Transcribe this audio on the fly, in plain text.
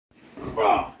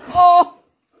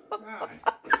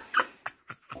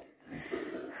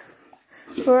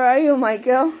Where are you,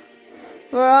 Michael?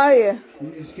 Where are you?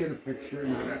 Can you just get a picture?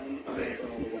 That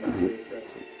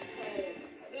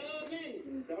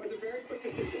was a very quick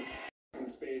decision.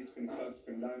 Spades, clubs,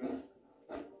 diamonds.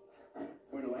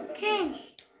 King.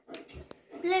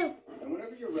 Blue. And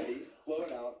whenever you're ready, blow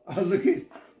it out. Oh, look at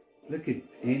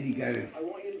Andy got it.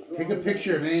 Take a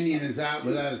picture of Andy and his out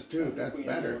without his tooth. That's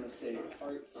better. I want to say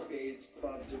hearts, spades,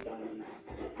 clubs, or diamonds.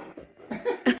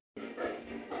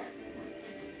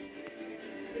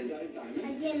 Is that a diamond? I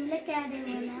can look at it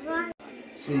whenever.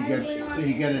 So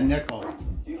you get a nickel.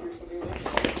 Do you hear something like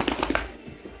that?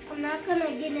 I'm not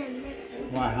gonna get a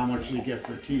nickel. Why? How much do you get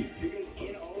for teeth?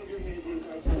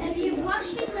 If you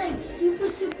wash it like super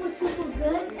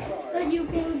good, but you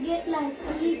can get like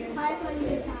at least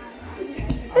 $500.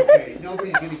 Okay,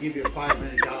 nobody's gonna give you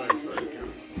 $500 for a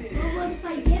tooth. But what if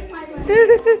I get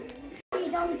 $500?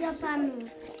 You don't jump on me.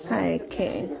 Hi,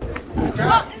 King.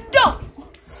 Oh, don't!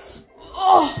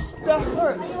 Oh, that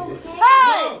hurts. Are you okay?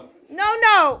 Hey!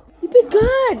 No. You be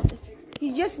good. You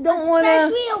just don't want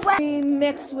to be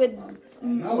mixed with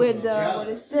what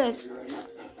is this?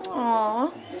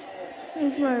 Aw,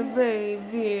 it's my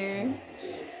baby.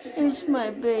 It's my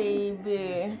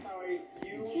baby.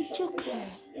 It's okay.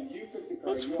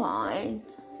 It's fine.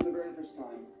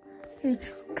 It's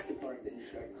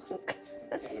okay.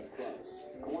 I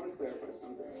want to clarify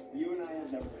something. You and I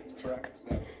have never been correct.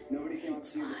 Nobody came up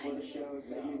to you before the show,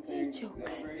 said anything. It's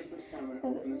okay.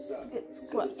 Get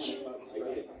scratch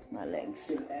my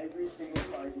legs. Every single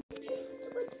part.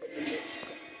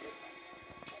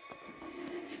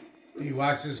 You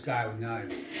watch this guy with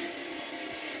knives,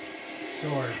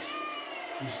 swords.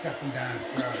 You stuck them down his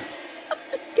throat.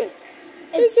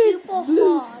 It's super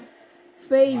hard.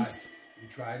 Face. You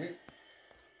tried it?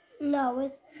 No,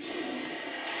 it's...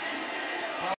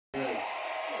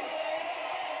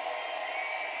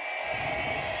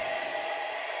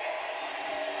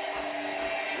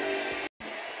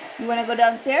 You want to go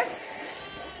downstairs?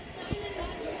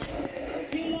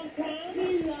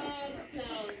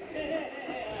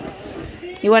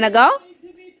 You want to go?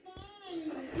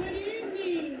 Good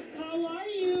evening. How are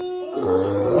you?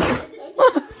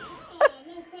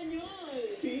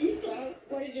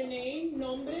 What is your name?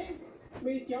 Nombre?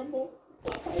 Me llamo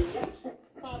Papayazo.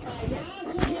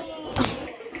 Papayazo.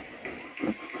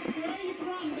 Where are you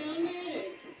from,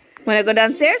 Belmeres? Want to go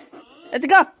downstairs? Let's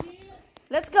go.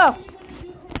 Let's go.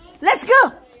 Let's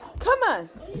go. Come on.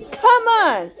 Come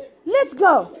on. Let's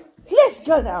go. Let's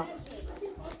go now.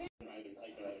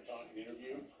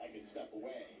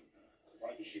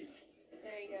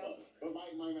 There you go. But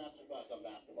my master class on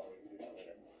basketball, we can do that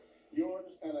later. You're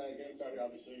just kind of getting started.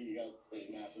 Obviously, you got a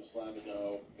massive slab of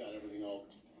dough, got everything all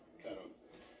kind of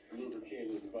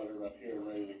lubricated and buttered up here and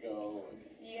ready to go. And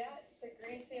Yeah, it's a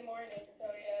greasy morning, so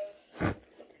yeah.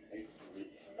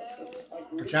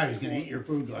 Watch out, he's gonna eat your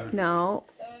food, Leonard. No.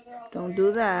 Don't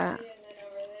do that. And then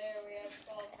over there we have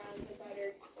 12 pounds of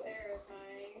butter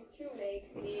clarifying to make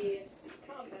the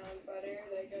compound butter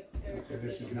that gets served. Okay,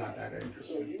 this is not that So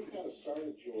interesting. you kind of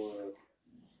started your...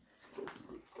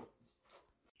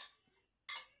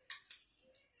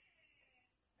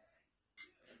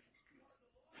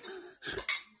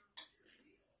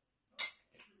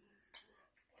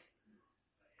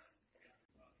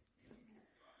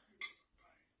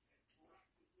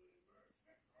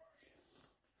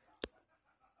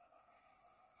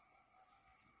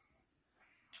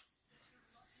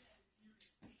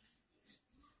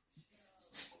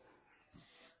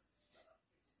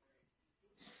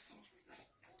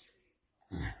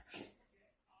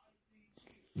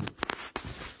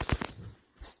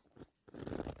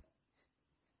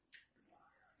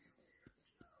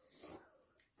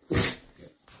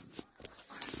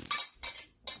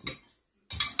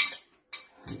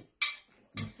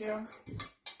 Yeah.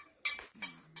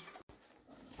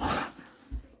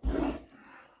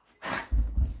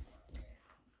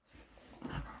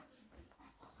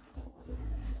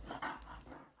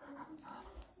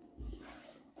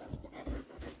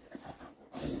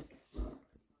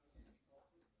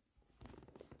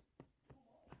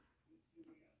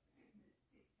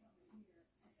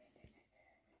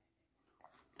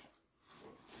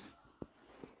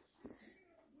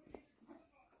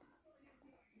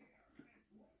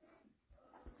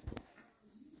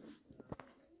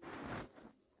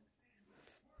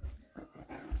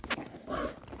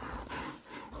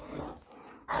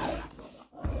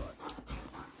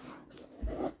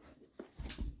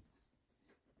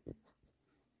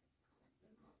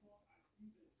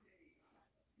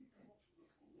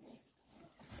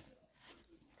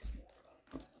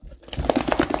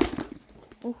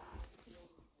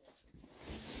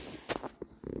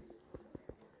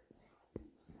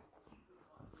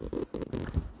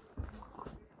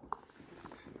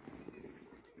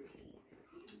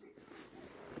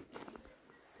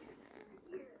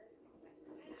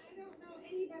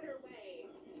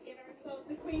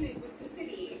 acquainted with the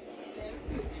city and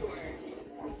food tour.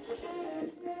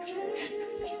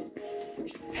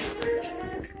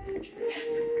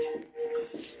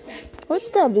 What's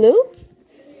that, Blue?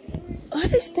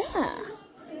 What is that?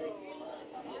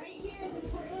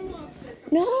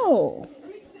 No.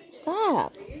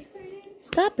 Stop.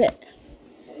 Stop it.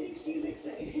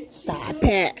 Stop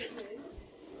it.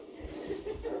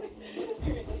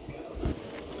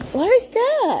 What is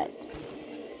that?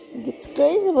 It's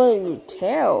crazy about your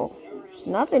tail. There's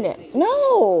nothing there.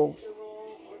 No.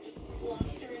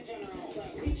 Lobster in general,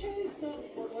 but we chose the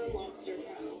Portland Lobster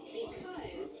Co.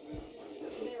 because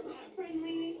they're pet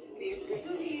friendly, they have good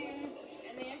reviews,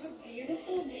 and they have a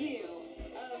beautiful view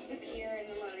of the pier and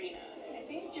the marina. I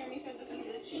think Jeremy said this is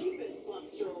the cheapest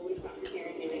lobster roll we've gotten here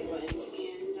in New England, and I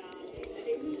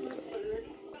think this is the third.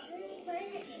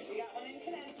 We got one in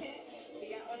Connecticut, we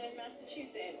got one in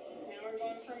Massachusetts, now we're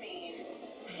going for Maine.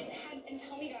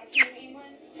 Until we got to New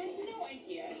England, I had no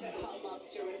idea that hot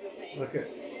lobster was a thing. Look at.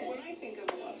 When I think of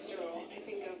a lobster roll, I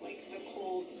think of like the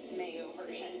cold mayo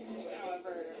version.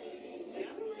 However,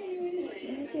 now we're in New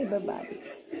England. Okay, bye-bye.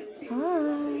 Accustomed to Hi.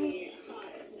 the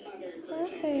hot buttered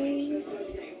version, which that's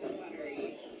what's